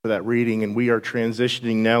For that reading, and we are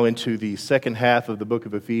transitioning now into the second half of the book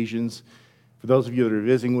of Ephesians. For those of you that are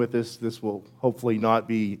visiting with us, this will hopefully not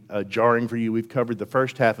be jarring for you. We've covered the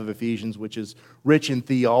first half of Ephesians, which is rich in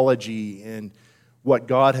theology and what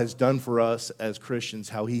God has done for us as Christians,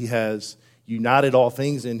 how He has united all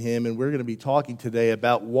things in Him, and we're going to be talking today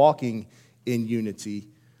about walking in unity.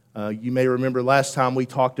 You may remember last time we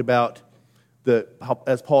talked about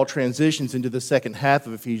as Paul transitions into the second half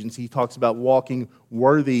of Ephesians, he talks about walking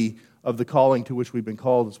worthy of the calling to which we've been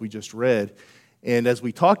called, as we just read. And as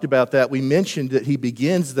we talked about that, we mentioned that he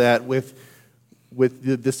begins that with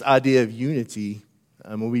this idea of unity.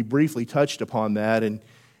 And we briefly touched upon that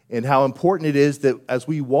and how important it is that as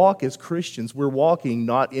we walk as Christians, we're walking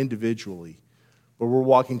not individually, but we're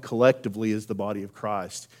walking collectively as the body of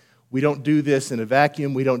Christ. We don't do this in a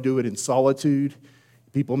vacuum. We don't do it in solitude.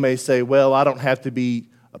 People may say, well, I don't have to be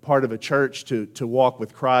a part of a church to walk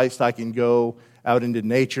with Christ. I can go out into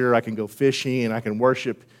nature, I can go fishing, and I can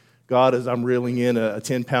worship God as I'm reeling in a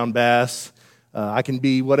 10-pound bass. I can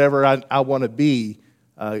be whatever I want to be.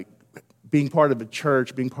 Being part of a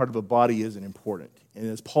church, being part of a body isn't important. And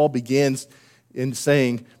as Paul begins in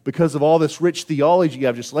saying, because of all this rich theology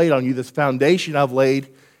I've just laid on you, this foundation I've laid,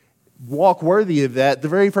 walk worthy of that, the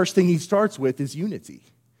very first thing he starts with is unity.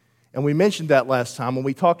 And we mentioned that last time when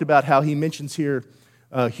we talked about how he mentions here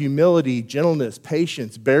humility, gentleness,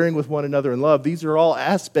 patience, bearing with one another in love. These are all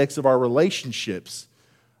aspects of our relationships,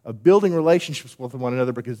 of building relationships with one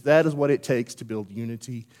another, because that is what it takes to build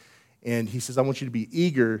unity. And he says, I want you to be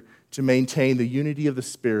eager to maintain the unity of the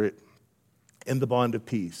Spirit and the bond of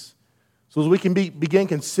peace. So as we can begin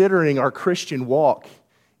considering our Christian walk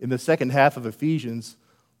in the second half of Ephesians,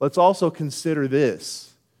 let's also consider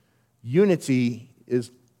this. Unity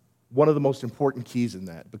is one of the most important keys in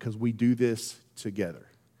that, because we do this together.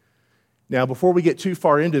 Now, before we get too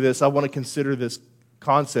far into this, I want to consider this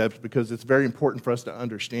concept because it's very important for us to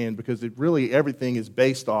understand, because everything is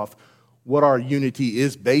based off what our unity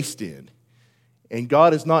is based in. And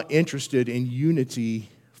God is not interested in unity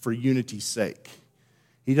for unity's sake.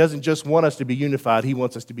 He doesn't just want us to be unified, He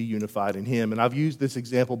wants us to be unified in Him. And I've used this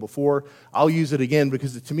example before. I'll use it again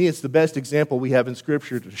because to me it's the best example we have in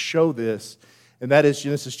Scripture to show this. And that is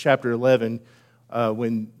Genesis chapter 11,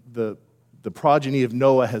 when the progeny of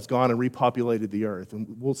Noah has gone and repopulated the earth.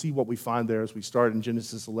 And we'll see what we find there as we start in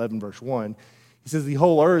Genesis 11, verse 1. He says the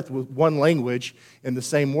whole earth was one language and the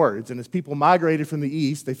same words. And as people migrated from the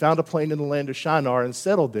east, they found a plain in the land of Shinar and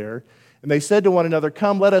settled there. And they said to one another,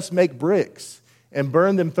 come, let us make bricks and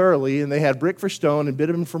burn them thoroughly. And they had brick for stone and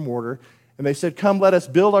bitumen for mortar. And they said, come, let us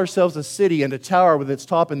build ourselves a city and a tower with its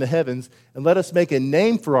top in the heavens, and let us make a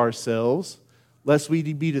name for ourselves, lest we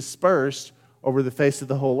be dispersed over the face of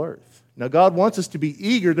the whole earth. Now, God wants us to be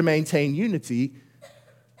eager to maintain unity,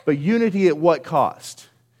 but unity at what cost?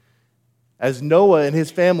 As Noah and his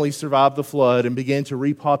family survived the flood and began to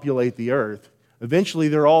repopulate the earth, eventually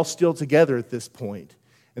they're all still together at this point.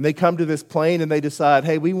 And they come to this plain and they decide,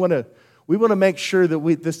 hey, we want to make sure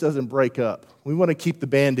that this doesn't break up. We want to keep the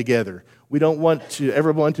band together. We don't want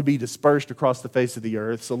everyone to be dispersed across the face of the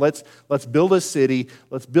earth. So let's build a city.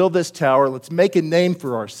 Let's build this tower. Let's make a name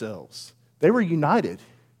for ourselves. They were united.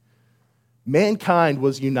 Mankind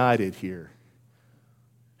was united here.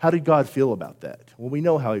 How did God feel about that? Well, we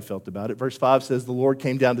know how He felt about it. Verse 5 says, the Lord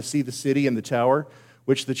came down to see the city and the tower,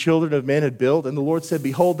 which the children of men had built. And the Lord said,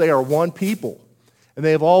 behold, they are one people. And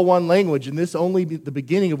they have all one language, and this only be the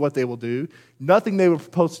beginning of what they will do. Nothing they were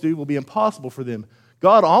supposed to do will be impossible for them.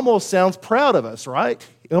 God almost sounds proud of us, right?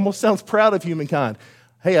 He almost sounds proud of humankind.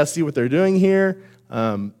 Hey, I see what they're doing here.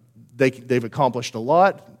 They've accomplished a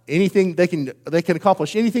lot. Anything they can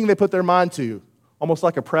accomplish anything they put their mind to, almost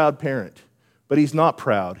like a proud parent. But He's not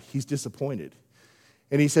proud. He's disappointed.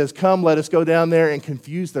 And He says, come, let us go down there and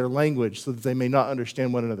confuse their language so that they may not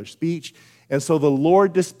understand one another's speech. And so the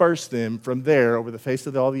Lord dispersed them from there over the face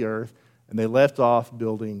of all the earth, and they left off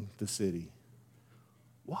building the city.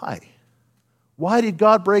 Why? Why did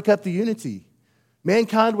God break up the unity?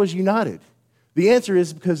 Mankind was united. The answer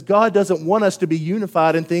is because God doesn't want us to be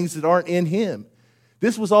unified in things that aren't in Him.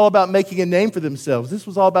 This was all about making a name for themselves. This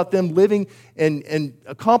was all about them living and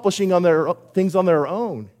accomplishing things on their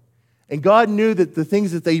own. And God knew that the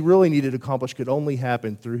things that they really needed to accomplish could only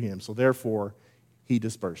happen through Him. So therefore, He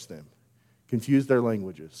dispersed them, confused their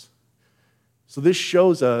languages. So this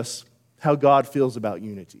shows us how God feels about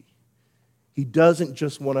unity. He doesn't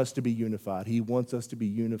just want us to be unified. He wants us to be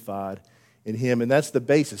unified in Him, and that's the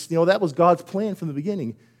basis. That was God's plan from the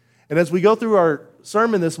beginning. And as we go through our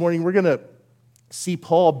sermon this morning, we're going to see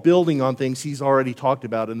Paul building on things he's already talked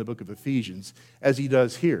about in the book of Ephesians, as he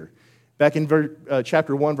does here. Back in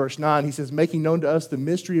chapter 1, verse 9, he says, making known to us the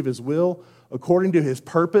mystery of his will, according to his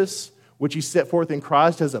purpose, which he set forth in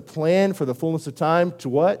Christ as a plan for the fullness of time, to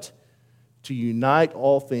what? To unite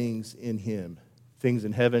all things in him, things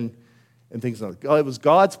in heaven and things on earth. It was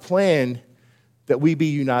God's plan that we be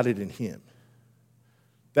united in him.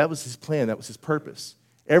 That was his plan. That was his purpose.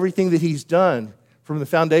 Everything that he's done from the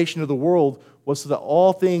foundation of the world was so that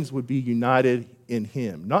all things would be united in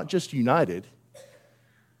him. Not just united.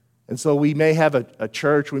 And so we may have a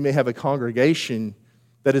church, we may have a congregation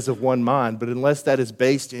that is of one mind, but unless that is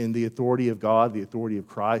based in the authority of God, the authority of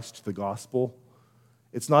Christ, the gospel,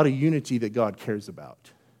 it's not a unity that God cares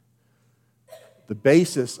about. The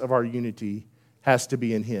basis of our unity has to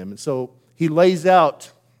be in him. And so he lays out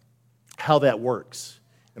how that works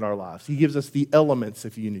in our lives. He gives us the elements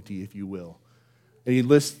of unity, if you will. And he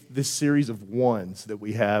lists this series of ones that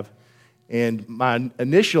we have. And my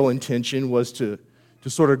initial intention was to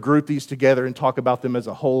sort of group these together and talk about them as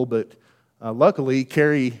a whole, but luckily,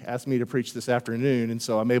 Carrie asked me to preach this afternoon, and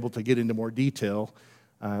so I'm able to get into more detail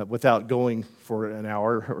without going for an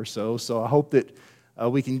hour or so. So I hope that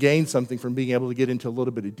we can gain something from being able to get into a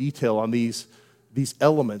little bit of detail on these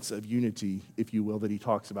elements of unity, if you will, that he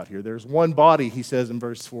talks about here. There's one body, he says in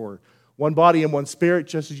verse 4, one body and one spirit,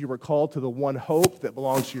 just as you were called to the one hope that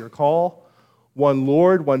belongs to your call, one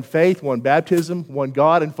Lord, one faith, one baptism, one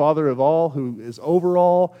God and Father of all, who is over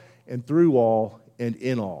all and through all and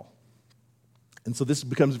in all. And so this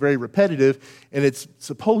becomes very repetitive, and it's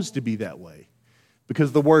supposed to be that way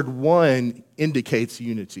because the word one indicates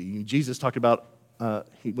unity. Jesus talked about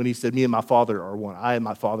when he said, me and my Father are one. I and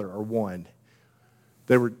my Father are one.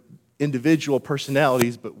 They were individual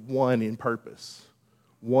personalities, but one in purpose,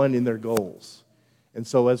 one in their goals. And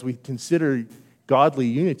so as we consider godly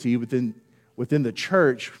unity within the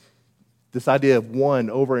church, this idea of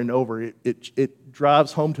one over and over, it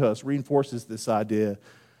drives home to us, reinforces this idea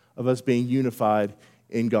of us being unified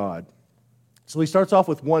in God. So he starts off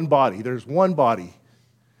with one body. There's one body.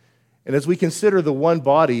 And as we consider the one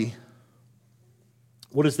body,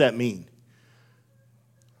 what does that mean?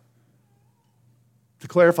 To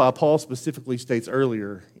clarify, Paul specifically states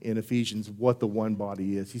earlier in Ephesians what the one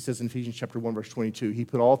body is. He says in Ephesians chapter 1, verse 22, he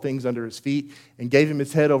put all things under his feet and gave him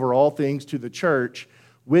his head over all things to the church,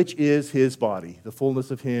 which is his body, the fullness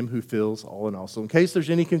of him who fills all in all. So in case there's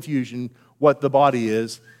any confusion what the body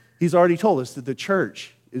is, he's already told us that the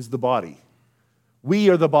church is the body. We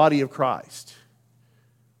are the body of Christ.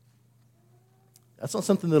 That's not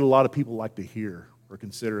something that a lot of people like to hear or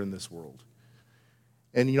consider in this world.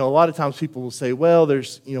 And, a lot of times people will say, well,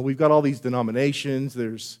 we've got all these denominations.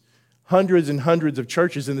 There's hundreds and hundreds of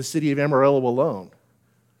churches in the city of Amarillo alone.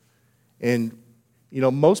 And,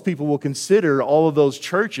 most people will consider all of those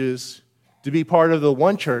churches to be part of the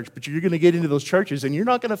one church, but you're going to get into those churches and you're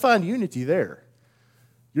not going to find unity there.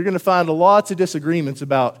 You're going to find lots of disagreements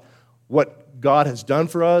about what God has done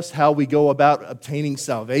for us, how we go about obtaining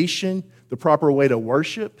salvation, the proper way to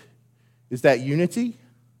worship. Is that unity?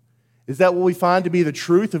 Is that what we find to be the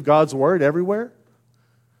truth of God's word everywhere?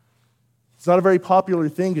 It's not a very popular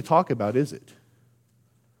thing to talk about, is it?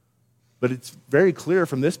 But it's very clear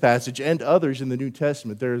from this passage and others in the New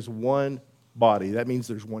Testament, there is one body. That means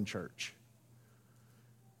there's one church.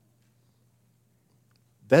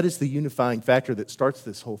 That is the unifying factor that starts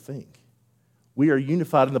this whole thing. We are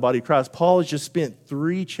unified in the body of Christ. Paul has just spent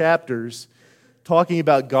 3 chapters talking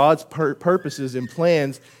about God's purposes and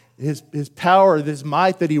plans, his power, his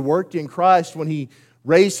might that he worked in Christ when he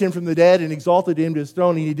raised him from the dead and exalted him to his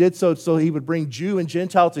throne. And he did so he would bring Jew and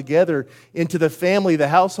Gentile together into the family, the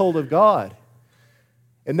household of God.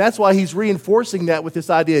 And that's why he's reinforcing that with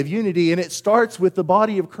this idea of unity. And it starts with the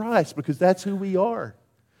body of Christ because that's who we are.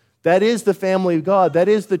 That is the family of God. That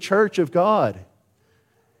is the church of God.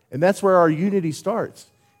 And that's where our unity starts.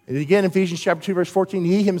 And again, in Ephesians chapter 2, verse 14,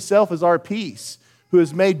 he himself is our peace, who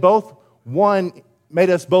has made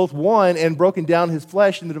us both one and broken down his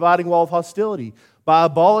flesh in the dividing wall of hostility by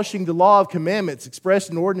abolishing the law of commandments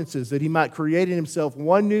expressed in ordinances, that he might create in himself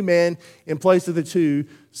one new man in place of the two,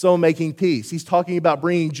 so making peace. He's talking about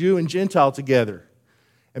bringing Jew and Gentile together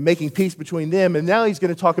and making peace between them. And now he's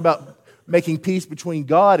going to talk about making peace between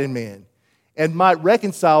God and man, and might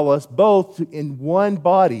reconcile us both in one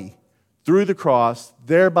body through the cross,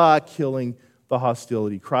 thereby killing the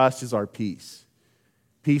hostility. Christ is our peace.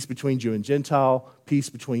 Peace between Jew and Gentile,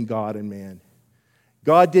 peace between God and man.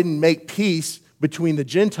 God didn't make peace between the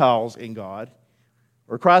Gentiles and God,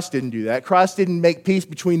 or Christ didn't do that. Christ didn't make peace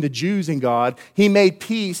between the Jews and God. He made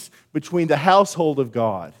peace between the household of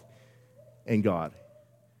God and God.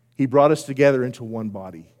 He brought us together into one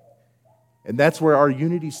body. And that's where our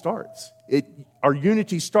unity starts. Our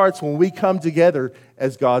unity starts when we come together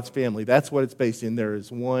as God's family. That's what it's based in. There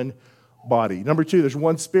is one body. Number two, there's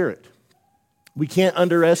one Spirit. We can't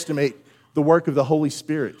underestimate the work of the Holy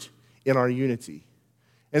Spirit in our unity.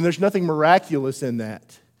 And there's nothing miraculous in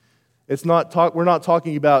that. We're not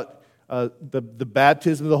talking about the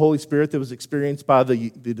baptism of the Holy Spirit that was experienced by the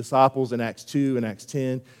disciples in Acts 2 and Acts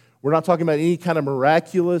 10. We're not talking about any kind of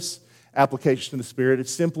miraculous application of the Spirit.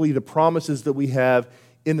 It's simply the promises that we have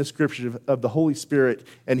in the Scripture of the Holy Spirit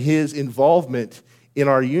and His involvement in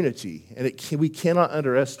our unity. And we cannot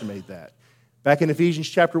underestimate that. Back in Ephesians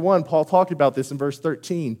chapter 1, Paul talked about this in verse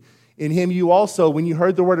 13. In Him you also, when you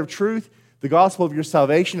heard the word of truth, the gospel of your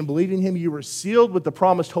salvation, and believed in Him, you were sealed with the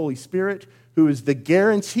promised Holy Spirit, who is the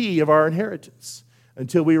guarantee of our inheritance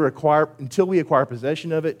until we acquire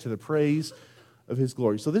possession of it to the praise of His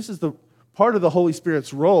glory. So this is the part of the Holy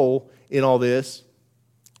Spirit's role in all this.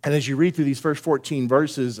 And as you read through these first 14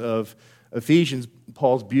 verses of Ephesians,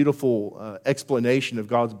 Paul's beautiful explanation of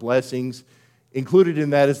God's blessings, included in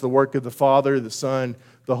that is the work of the Father, the Son,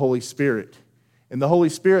 the Holy Spirit. And the Holy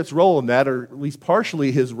Spirit's role in that, or at least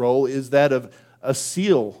partially His role, is that of a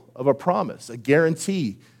seal of a promise, a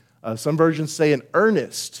guarantee. Some versions say an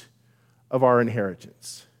earnest of our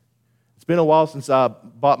inheritance. It's been a while since I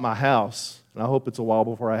bought my house, and I hope it's a while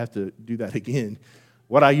before I have to do that again.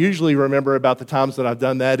 What I usually remember about the times that I've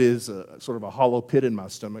done that is sort of a hollow pit in my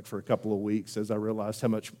stomach for a couple of weeks as I realized how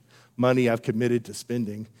much money I've committed to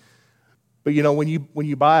spending. But when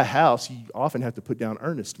you buy a house, you often have to put down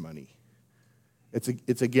earnest money.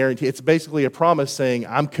 It's a guarantee. It's basically a promise saying,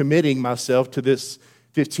 I'm committing myself to this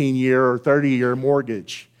 15-year or 30-year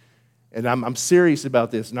mortgage. And I'm serious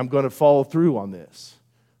about this, and I'm going to follow through on this.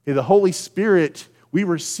 Okay, the Holy Spirit, we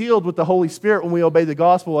were sealed with the Holy Spirit when we obeyed the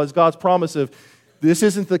gospel as God's promise of, this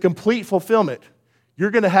isn't the complete fulfillment.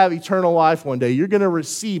 You're going to have eternal life one day. You're going to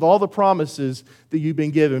receive all the promises that you've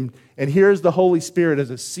been given. And here's the Holy Spirit as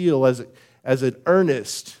a seal, as an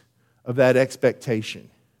earnest of that expectation.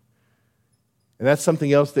 And that's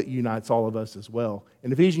something else that unites all of us as well.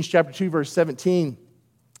 In Ephesians chapter 2, verse 17,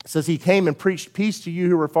 it says, He came and preached peace to you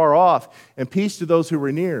who were far off, and peace to those who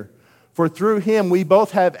were near. For through Him we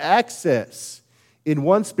both have access in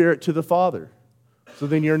one Spirit to the Father. So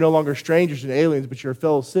then you're no longer strangers and aliens, but you're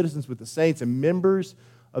fellow citizens with the saints and members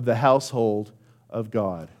of the household of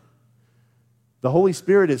God. The Holy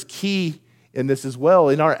Spirit is key in this as well,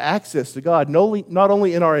 in our access to God, not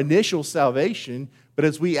only in our initial salvation, but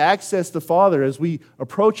as we access the Father, as we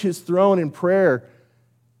approach His throne in prayer.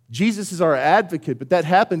 Jesus is our advocate, but that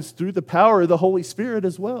happens through the power of the Holy Spirit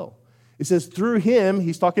as well. It says through Him,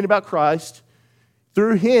 He's talking about Christ,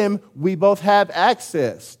 through Him we both have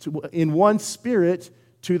access in one Spirit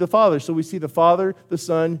to the Father. So we see the Father, the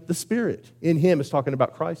Son, the Spirit. In Him is talking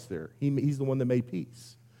about Christ there. He's the one that made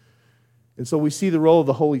peace. And so we see the role of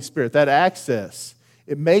the Holy Spirit. That access,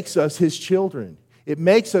 it makes us His children. It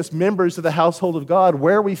makes us members of the household of God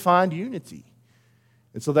where we find unity.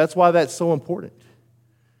 And so that's why that's so important.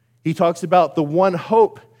 He talks about the one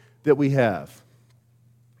hope that we have.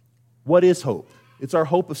 What is hope? It's our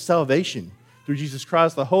hope of salvation through Jesus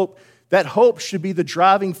Christ. That hope should be the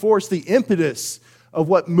driving force, the impetus of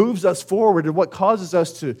what moves us forward and what causes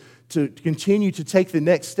us to continue to take the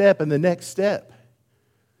next step and the next step.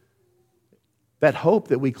 That hope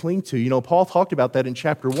that we cling to. Paul talked about that in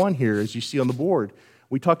chapter 1 here, as you see on the board.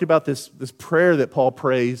 We talked about this prayer that Paul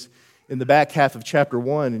prays in the back half of chapter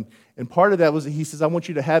 1. And part of that was that he says, I want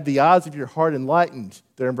you to have the eyes of your heart enlightened,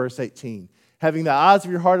 there in verse 18. Having the eyes of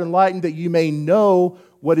your heart enlightened that you may know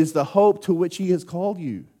what is the hope to which He has called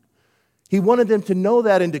you. He wanted them to know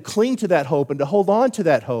that and to cling to that hope and to hold on to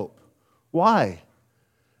that hope. Why?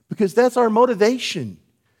 Because that's our motivation.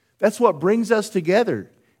 That's what brings us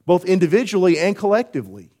together, both individually and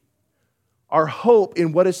collectively. Our hope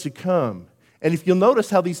in what is to come. And if you'll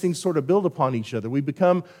notice how these things sort of build upon each other, we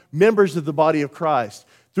become members of the body of Christ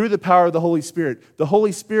through the power of the Holy Spirit. The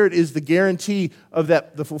Holy Spirit is the guarantee of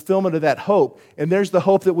the fulfillment of that hope. And there's the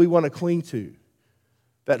hope that we want to cling to.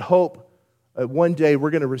 That hope, one day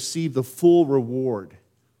we're going to receive the full reward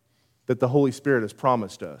that the Holy Spirit has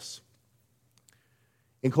promised us.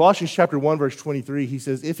 In Colossians chapter 1, verse 23, he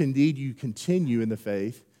says, if indeed you continue in the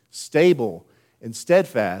faith, stable and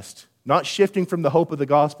steadfast, not shifting from the hope of the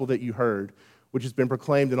gospel that you heard, which has been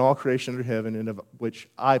proclaimed in all creation under heaven, and of which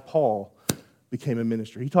I, Paul, became a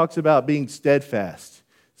minister. He talks about being steadfast,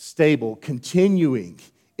 stable, continuing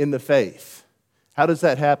in the faith. How does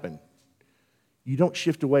that happen? You don't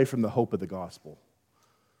shift away from the hope of the gospel.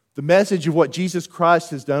 The message of what Jesus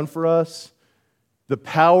Christ has done for us, the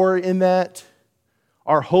power in that,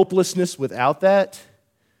 our hopelessness without that,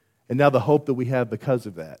 and now the hope that we have because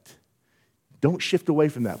of that. Don't shift away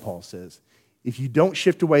from that, Paul says. If you don't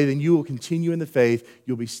shift away, then you will continue in the faith,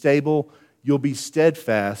 you'll be stable, you'll be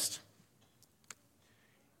steadfast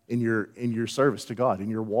in your service to God, in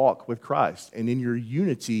your walk with Christ, and in your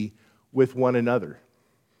unity with one another.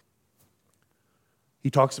 He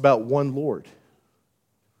talks about one Lord.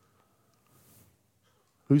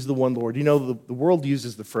 Who's the one Lord? You know, the world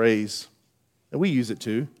uses the phrase, and we use it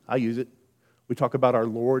too. I use it. We talk about our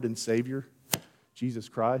Lord and Savior, Jesus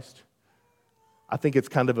Christ. I think it's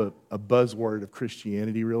kind of a buzzword of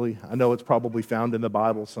Christianity, really. I know it's probably found in the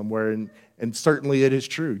Bible somewhere, and certainly it is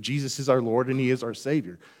true. Jesus is our Lord and He is our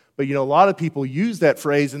Savior. But, you know, a lot of people use that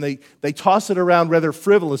phrase and they toss it around rather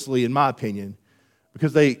frivolously, in my opinion,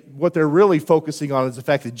 because what they're really focusing on is the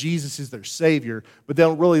fact that Jesus is their Savior, but they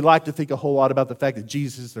don't really like to think a whole lot about the fact that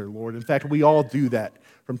Jesus is their Lord. In fact, we all do that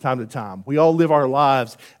from time to time. We all live our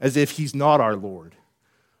lives as if He's not our Lord.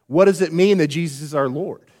 What does it mean that Jesus is our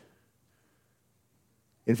Lord?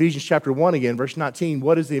 In Ephesians chapter 1 again, verse 19,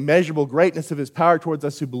 what is the immeasurable greatness of His power towards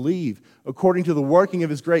us who believe, according to the working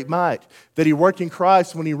of His great might, that He worked in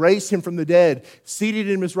Christ when He raised Him from the dead, seated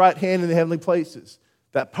Him His right hand in the heavenly places.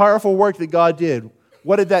 That powerful work that God did,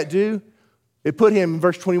 what did that do? It put Him,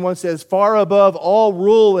 verse 21 says, far above all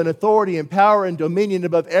rule and authority and power and dominion,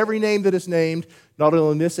 above every name that is named, not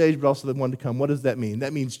only in this age, but also the one to come. What does that mean?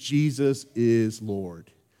 That means Jesus is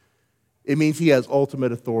Lord. It means He has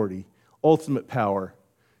ultimate authority, ultimate power.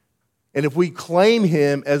 And if we claim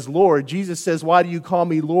Him as Lord, Jesus says, why do you call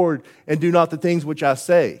me Lord and do not the things which I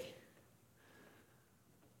say?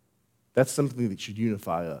 That's something that should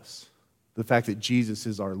unify us. The fact that Jesus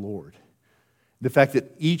is our Lord. The fact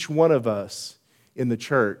that each one of us in the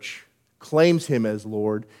church claims Him as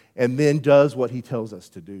Lord and then does what He tells us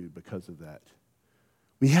to do because of that.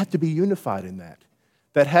 We have to be unified in that.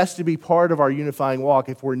 That has to be part of our unifying walk.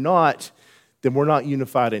 If we're not, then we're not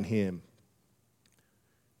unified in Him.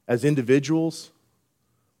 As individuals,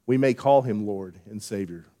 we may call Him Lord and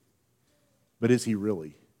Savior, but is He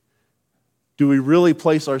really? Do we really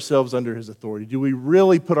place ourselves under His authority? Do we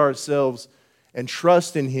really put ourselves and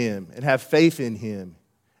trust in Him and have faith in Him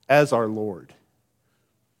as our Lord?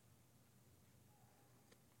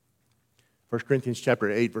 1 Corinthians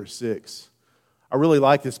chapter 8, verse 6. I really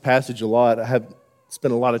like this passage a lot. I have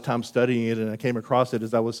spent a lot of time studying it, and I came across it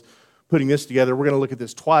as I was putting this together. We're going to look at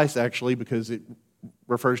this twice, actually, because it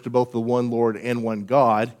refers to both the one Lord and one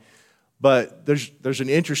God. But there's an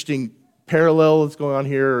interesting parallel that's going on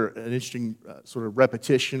here, an interesting sort of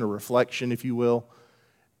repetition or reflection, if you will.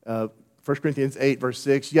 1 Corinthians 8, verse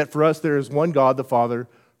 6, yet for us there is one God, the Father,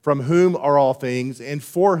 from whom are all things and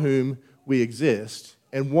for whom we exist,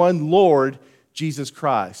 and one Lord, Jesus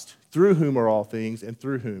Christ, through whom are all things and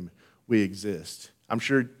through whom we exist. I'm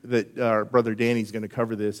sure that our brother Danny's going to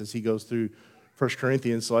cover this as he goes through 1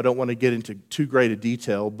 Corinthians, so I don't want to get into too great a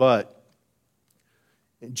detail, but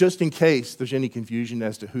just in case there's any confusion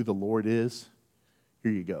as to who the Lord is,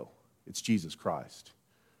 here you go. It's Jesus Christ.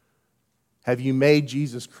 Have you made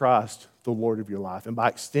Jesus Christ the Lord of your life? And by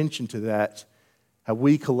extension to that, have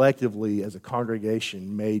we collectively as a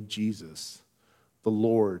congregation made Jesus the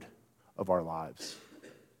Lord of our lives?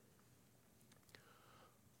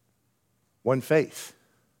 One faith.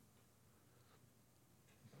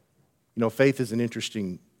 You know, faith is an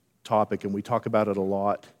interesting topic, and we talk about it a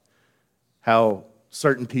lot, how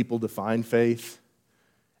certain people define faith.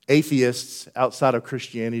 Atheists outside of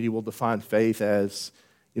Christianity will define faith as,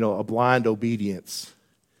 you know, a blind obedience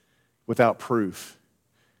without proof.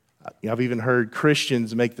 You know, I've even heard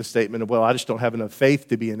Christians make the statement of, well, I just don't have enough faith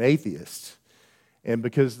to be an atheist. And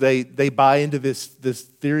because they buy into this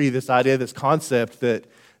theory, this idea, this concept that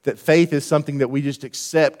faith is something that we just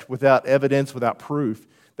accept without evidence, without proof.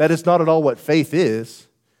 That is not at all what faith is.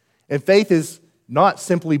 And faith is not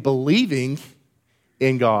simply believing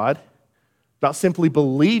in God, not simply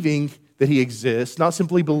believing that He exists, not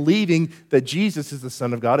simply believing that Jesus is the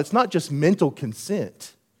Son of God. It's not just mental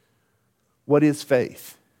consent. What is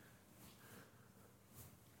faith?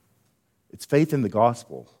 It's faith in the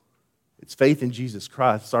gospel. It's faith in Jesus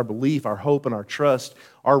Christ. It's our belief, our hope, and our trust,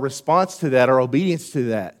 our response to that, our obedience to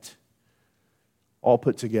that, all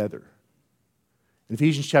put together. In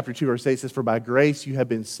Ephesians chapter 2, verse 8 says, for by grace you have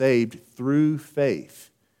been saved through faith.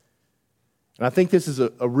 And I think this is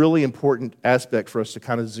a really important aspect for us to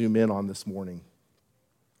kind of zoom in on this morning.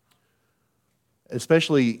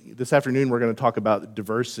 Especially this afternoon, we're going to talk about the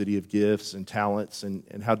diversity of gifts and talents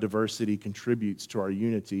and how diversity contributes to our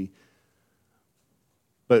unity.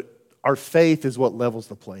 But our faith is what levels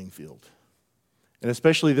the playing field. And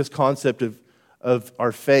especially this concept of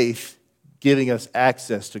our faith giving us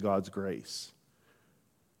access to God's grace.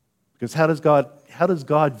 Because how does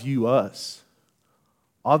God view us?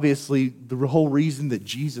 Obviously, the whole reason that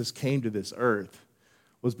Jesus came to this earth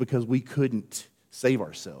was because we couldn't save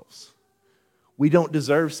ourselves. We don't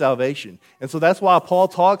deserve salvation. And so that's why Paul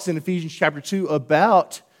talks in Ephesians chapter 2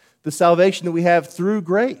 about the salvation that we have through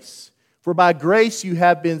grace. For by grace you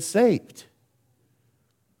have been saved.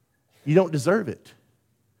 You don't deserve it.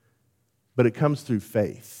 But it comes through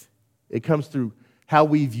faith. It comes through how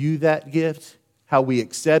we view that gift, how we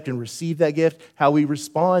accept and receive that gift, how we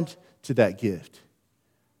respond to that gift.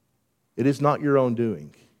 It is not your own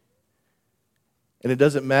doing. And it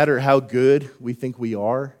doesn't matter how good we think we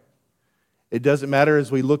are. It doesn't matter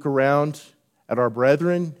as we look around at our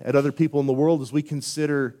brethren, at other people in the world, as we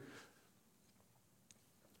consider,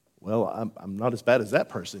 well, I'm not as bad as that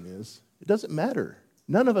person is. It doesn't matter.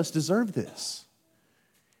 None of us deserve this.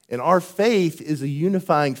 And our faith is a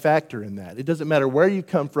unifying factor in that. It doesn't matter where you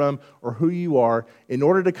come from or who you are. In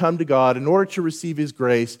order to come to God, in order to receive His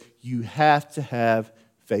grace, you have to have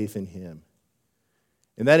faith in Him.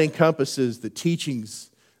 And that encompasses the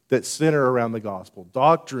teachings that center around the gospel,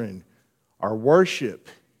 doctrine, our worship,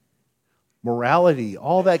 morality,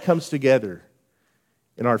 all that comes together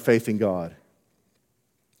in our faith in God.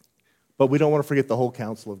 But we don't want to forget the whole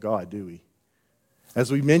counsel of God, do we?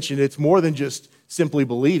 As we mentioned, it's more than just simply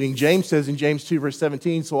believing. James says in James 2, verse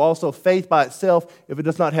 17, so also faith by itself, if it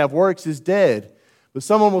does not have works, is dead. But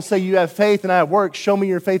someone will say, you have faith and I have works. Show me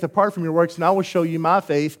your faith apart from your works, and I will show you my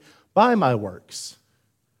faith by my works.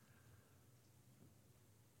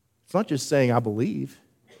 It's not just saying I believe.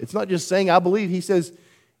 It's not just saying I believe. He says,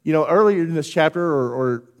 earlier in this chapter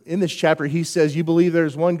or in this chapter, he says, you believe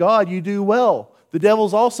there's one God, you do well. The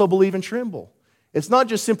devils also believe and tremble. It's not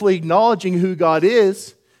just simply acknowledging who God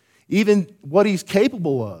is, even what He's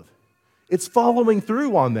capable of. It's following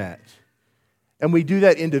through on that. And we do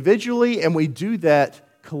that individually and we do that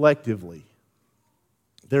collectively.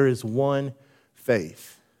 There is one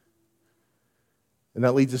faith. And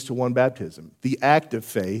that leads us to one baptism. The act of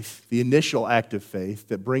faith, the initial act of faith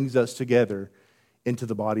that brings us together into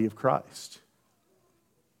the body of Christ.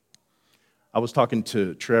 I was talking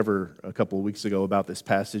to Trevor a couple of weeks ago about this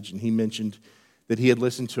passage, and he mentioned that he had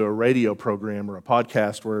listened to a radio program or a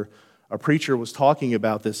podcast where a preacher was talking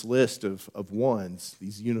about this list of ones,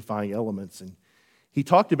 these unifying elements. And he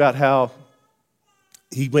talked about how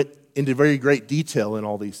he went into very great detail in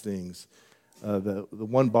all these things. The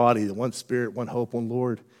one body, the one spirit, one hope, one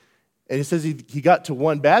Lord. And he says he got to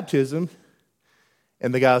one baptism,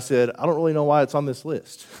 and the guy said, I don't really know why it's on this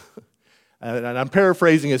list. And I'm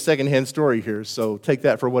paraphrasing a secondhand story here, so take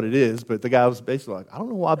that for what it is. But the guy was basically like, I don't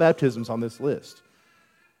know why baptism's on this list.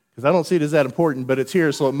 Because I don't see it as that important, but it's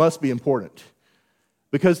here, so it must be important.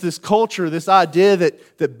 Because this culture, this idea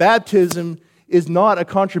that baptism is not a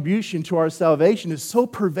contribution to our salvation is so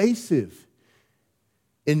pervasive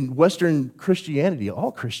in Western Christianity,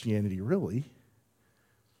 all Christianity really.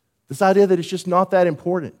 This idea that it's just not that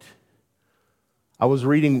important. I was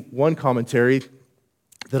reading one commentary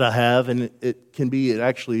that I have, and it can be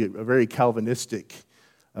actually a very Calvinistic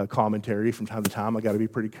commentary from time to time. I got to be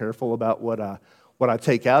pretty careful about what I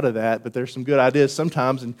take out of that, but there's some good ideas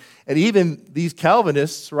sometimes. And even these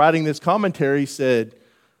Calvinists writing this commentary said,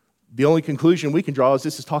 the only conclusion we can draw is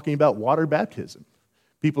this is talking about water baptism.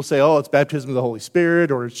 People say, oh, it's baptism of the Holy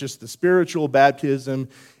Spirit, or it's just the spiritual baptism.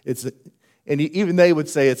 And even they would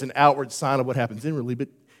say it's an outward sign of what happens inwardly, but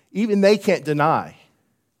even they can't deny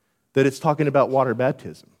that it's talking about water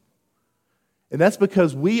baptism. And that's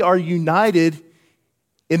because we are united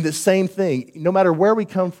in the same thing, no matter where we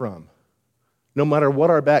come from, no matter what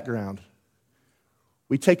our background.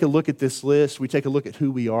 We take a look at this list, we take a look at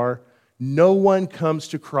who we are. No one comes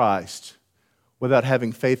to Christ without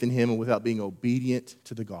having faith in Him and without being obedient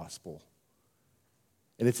to the gospel.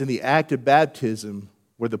 And it's in the act of baptism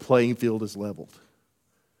where the playing field is leveled.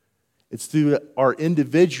 It's through our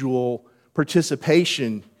individual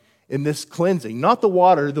participation in this cleansing, not the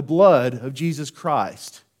water, the blood of Jesus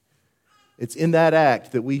Christ. It's in that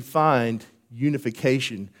act that we find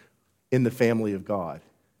unification in the family of God.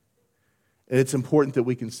 And it's important that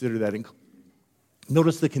we consider that.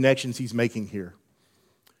 Notice the connections he's making here.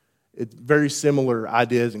 It's very similar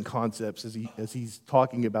ideas and concepts as he's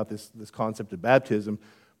talking about this concept of baptism.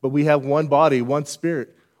 But we have one body, one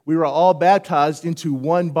spirit. We were all baptized into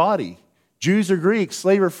one body. Jews or Greeks,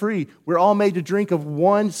 slave or free, we're all made to drink of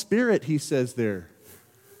one spirit, he says there.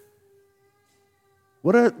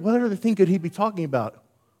 What other thing could he be talking about?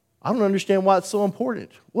 I don't understand why it's so important.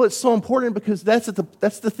 Well, it's so important because that's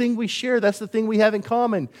the thing we share. That's the thing we have in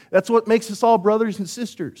common. That's what makes us all brothers and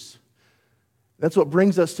sisters. That's what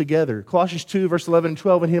brings us together. Colossians 2, verse 11 and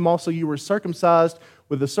 12, in him also you were circumcised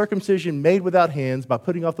with the circumcision made without hands by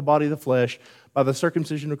putting off the body of the flesh by the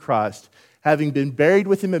circumcision of Christ, having been buried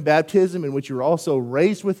with him in baptism, in which you were also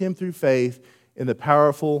raised with him through faith in the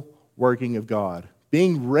powerful working of God.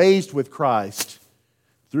 Being raised with Christ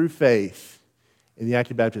through faith in the act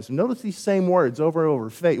of baptism. Notice these same words over and over.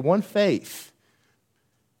 Faith, one faith.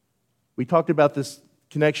 We talked about this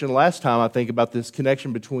connection last time, I think, about this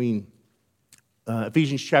connection between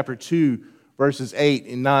Ephesians chapter 2, verses 8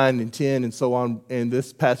 and 9 and 10 and so on, and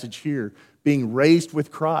this passage here, being raised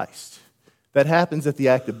with Christ. That happens at the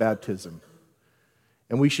act of baptism.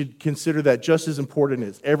 And we should consider that just as important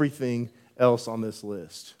as everything else on this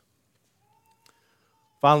list.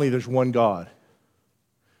 Finally, there's one God.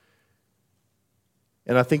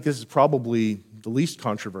 And I think this is probably the least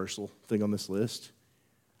controversial thing on this list.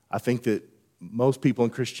 I think that most people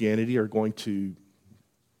in Christianity are going to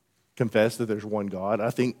confess that there's one God. I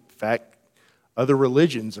think, in fact, other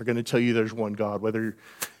religions are going to tell you there's one God. Whether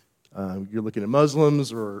you're looking at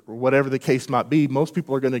Muslims or whatever the case might be, most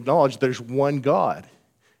people are going to acknowledge there's one God,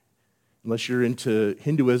 unless you're into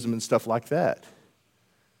Hinduism and stuff like that.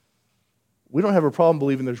 We don't have a problem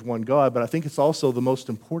believing there's one God, but I think it's also the most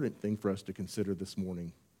important thing for us to consider this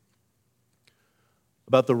morning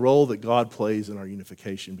about the role that God plays in our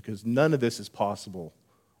unification, because none of this is possible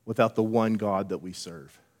without the one God that we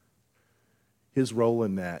serve. His role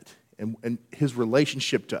in that, and his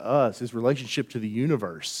relationship to us, his relationship to the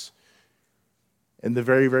universe, and the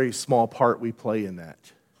very, very small part we play in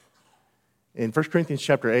that. In 1 Corinthians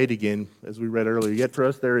chapter 8 again, as we read earlier, yet for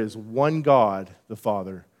us there is one God, the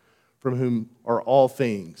Father, from whom are all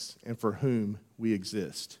things, and for whom we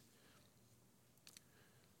exist.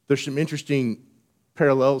 There's some interesting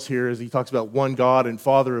parallels here as he talks about one God and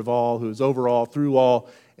Father of all, who is over all, through all,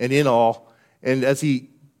 and in all. And as he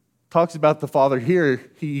talks about the Father here,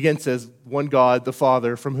 he again says, one God, the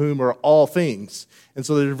Father, from whom are all things. And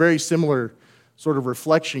so there's a very similar sort of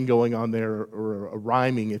reflection going on there, or a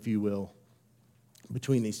rhyming, if you will,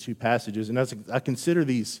 between these two passages. And as I consider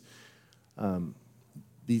these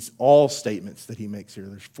all statements that he makes here,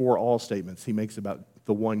 there's 4 all statements he makes about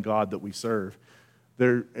the one God that we serve.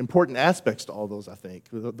 There are important aspects to all those, I think.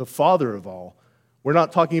 The Father of all. We're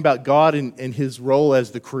not talking about God and his role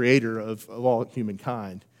as the creator of all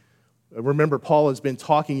humankind. Remember, Paul has been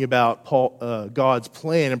talking about God's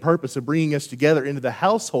plan and purpose of bringing us together into the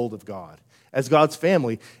household of God as God's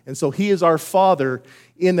family. And so he is our Father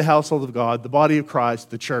in the household of God, the body of Christ,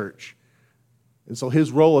 the church. And so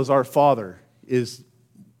his role as our Father is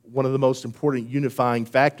one of the most important unifying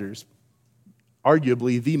factors,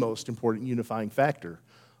 arguably the most important unifying factor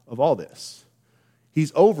of all this.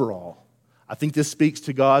 He's overall. I think this speaks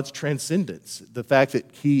to God's transcendence, the fact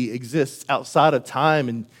that he exists outside of time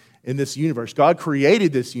and in this universe. God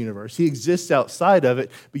created this universe. He exists outside of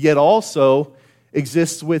it, but yet also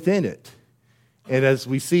exists within it. And as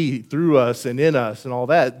we see through us and in us and all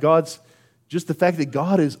that, just the fact that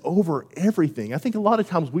God is over everything. I think a lot of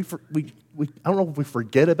times we I don't know if we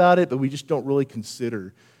forget about it, but we just don't really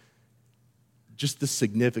consider just the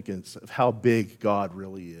significance of how big God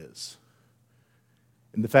really is.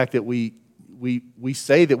 And the fact that we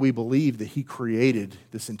say that we believe that he created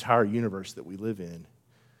this entire universe that we live in,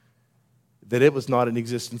 that it was not in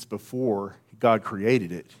existence before God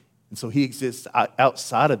created it. And so he exists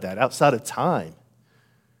outside of that, outside of time.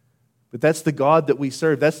 But that's the God that we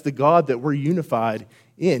serve. That's the God that we're unified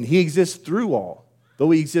in. He exists through all.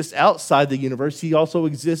 Though he exists outside the universe, he also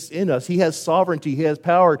exists in us. He has sovereignty. He has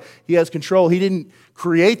power. He has control. He didn't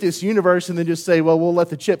create this universe and then just say, well, we'll let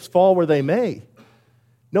the chips fall where they may.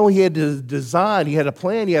 No, he had a design. He had a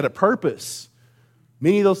plan. He had a purpose.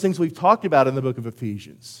 Many of those things we've talked about in the book of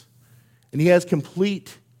Ephesians. And he has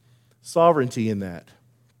complete sovereignty in that.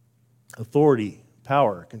 Authority,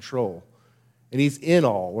 power, control. And he's in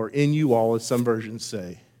all, or in you all, as some versions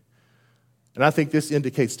say. And I think this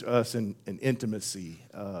indicates to us an intimacy,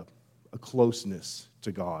 a closeness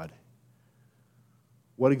to God.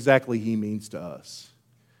 What exactly he means to us.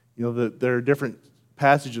 You know, there are different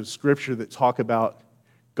passages of Scripture that talk about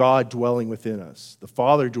God dwelling within us, the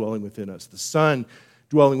Father dwelling within us, the Son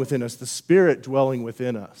dwelling within us, the Spirit dwelling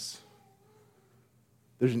within us.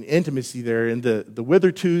 There's an intimacy there, and the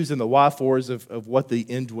whithertos and the why-fors of what the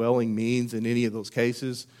indwelling means in any of those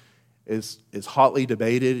cases is hotly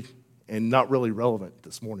debated and not really relevant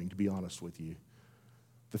this morning, to be honest with you.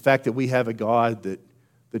 The fact that we have a God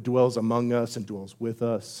that dwells among us and dwells with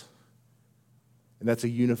us, and that's a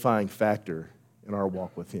unifying factor in our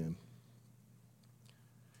walk with him.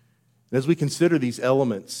 And as we consider these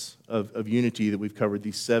elements of unity that we've covered,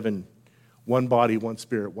 these 7 one body, one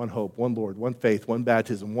spirit, one hope, one Lord, one faith, one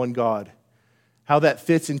baptism, one God. How that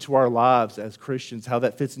fits into our lives as Christians, how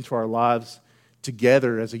that fits into our lives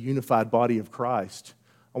together as a unified body of Christ.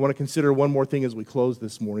 I want to consider one more thing as we close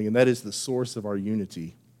this morning, and that is the source of our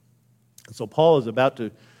unity. And so Paul is about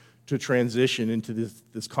to transition into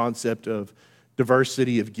this concept of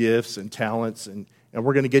diversity of gifts and talents, and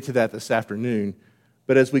we're going to get to that this afternoon.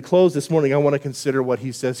 But as we close this morning, I want to consider what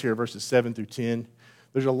he says here, verses 7 through 10.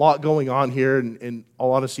 There's a lot going on here, and in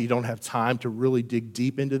all honesty, you don't have time to really dig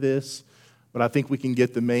deep into this, but I think we can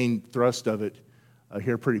get the main thrust of it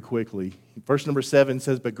here pretty quickly. Verse number 7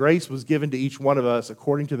 says, "But grace was given to each one of us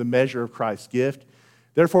according to the measure of Christ's gift.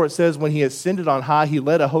 Therefore it says, when he ascended on high, he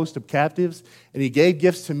led a host of captives, and he gave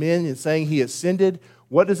gifts to men, and saying he ascended,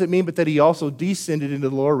 what does it mean but that he also descended into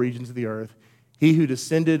the lower regions of the earth? He who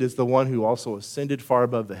descended is the one who also ascended far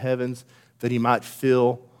above the heavens, that he might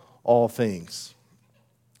fill all things."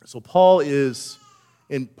 So Paul is,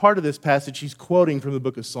 in part of this passage, he's quoting from the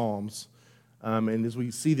book of Psalms. And as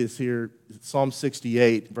we see this here, Psalm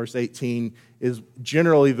 68, verse 18, is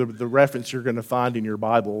generally the reference you're going to find in your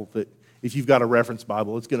Bible. That if you've got a reference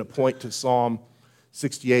Bible, it's going to point to Psalm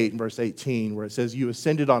 68 and verse 18, where it says, "You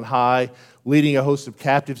ascended on high, leading a host of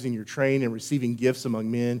captives in your train and receiving gifts among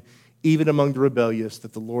men, even among the rebellious,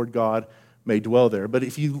 that the Lord God may dwell there." But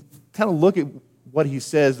if you kind of look at what he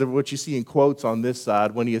says, what you see in quotes on this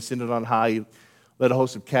side, when he ascended on high, he led a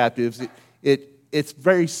host of captives, it's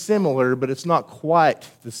very similar, but it's not quite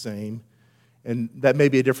the same. And that may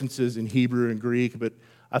be a differences in Hebrew and Greek, but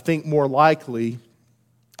I think more likely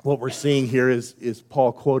what we're seeing here is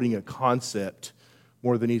Paul quoting a concept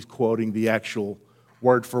more than he's quoting the actual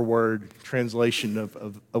word-for-word translation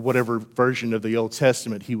of whatever version of the Old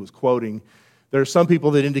Testament he was quoting. There are some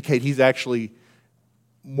people that indicate he's actually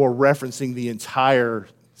more referencing the entire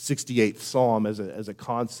 68th Psalm as a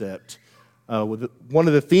concept. One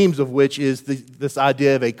of the themes of which is this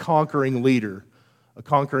idea of a conquering leader, a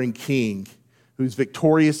conquering king, who's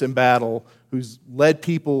victorious in battle, who's led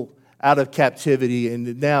people out of captivity,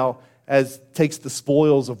 and now takes the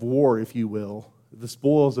spoils of war, if you will, the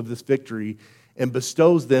spoils of this victory, and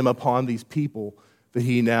bestows them upon these people that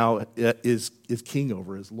he now is king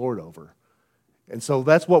over, is Lord over. And so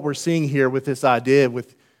that's what we're seeing here with this idea,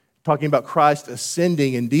 with talking about Christ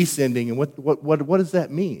ascending and descending, and what does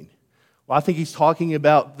that mean? Well, I think he's talking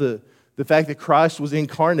about the fact that Christ was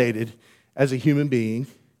incarnated as a human being,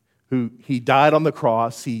 who he died on the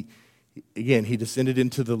cross. He descended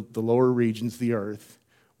into the lower regions, the earth.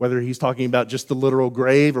 Whether he's talking about just the literal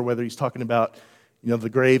grave or whether he's talking about the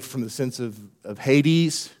grave from the sense of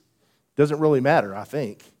Hades, doesn't really matter, I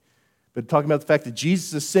think. But talking about the fact that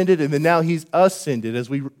Jesus ascended and then now he's ascended, as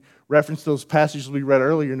we referenced those passages we read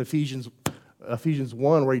earlier in Ephesians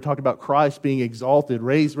 1, where he talked about Christ being exalted,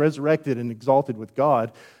 raised, resurrected, and exalted with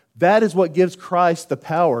God. That is what gives Christ the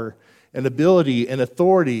power and ability and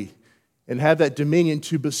authority and have that dominion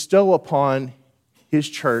to bestow upon his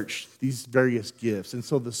church these various gifts. And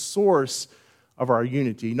so the source of our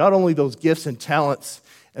unity, not only those gifts and talents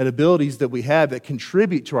and abilities that we have that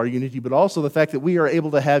contribute to our unity, but also the fact that we are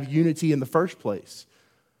able to have unity in the first place.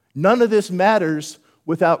 None of this matters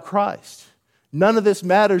without Christ. None of this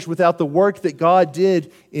matters without the work that God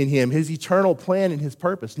did in him, his eternal plan and his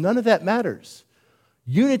purpose. None of that matters.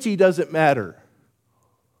 Unity doesn't matter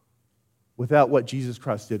without what Jesus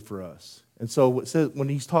Christ did for us. And so it says, when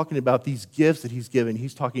he's talking about these gifts that he's given,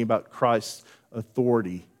 he's talking about Christ's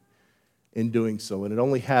authority in doing so. And it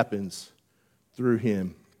only happens through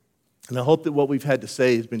him. And I hope that what we've had to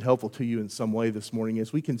say has been helpful to you in some way this morning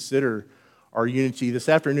as we consider our unity. This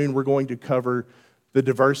afternoon, we're going to cover the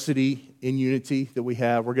diversity in unity that we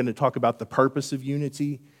have. We're going to talk about the purpose of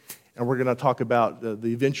unity, and we're going to talk about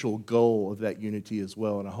the eventual goal of that unity as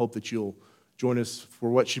well. And I hope that you'll join us for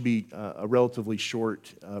what should be a relatively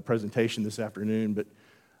short presentation this afternoon, but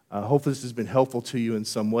I hope this has been helpful to you in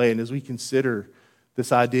some way. And as we consider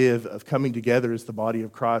this idea of coming together as the body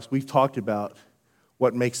of Christ, we've talked about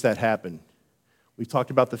what makes that happen. We've talked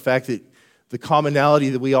about the fact that the commonality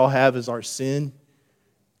that we all have is our sin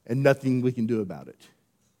and nothing we can do about it.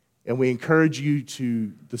 And we encourage you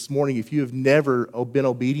to, this morning, if you have never been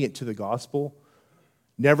obedient to the gospel,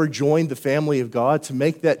 never joined the family of God, to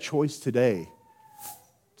make that choice today,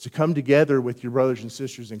 to come together with your brothers and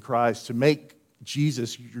sisters in Christ, to make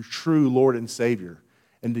Jesus your true Lord and Savior,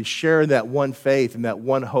 and to share that one faith and that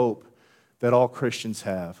one hope that all Christians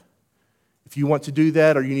have. If you want to do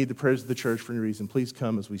that or you need the prayers of the church for any reason, please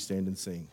come as we stand and sing.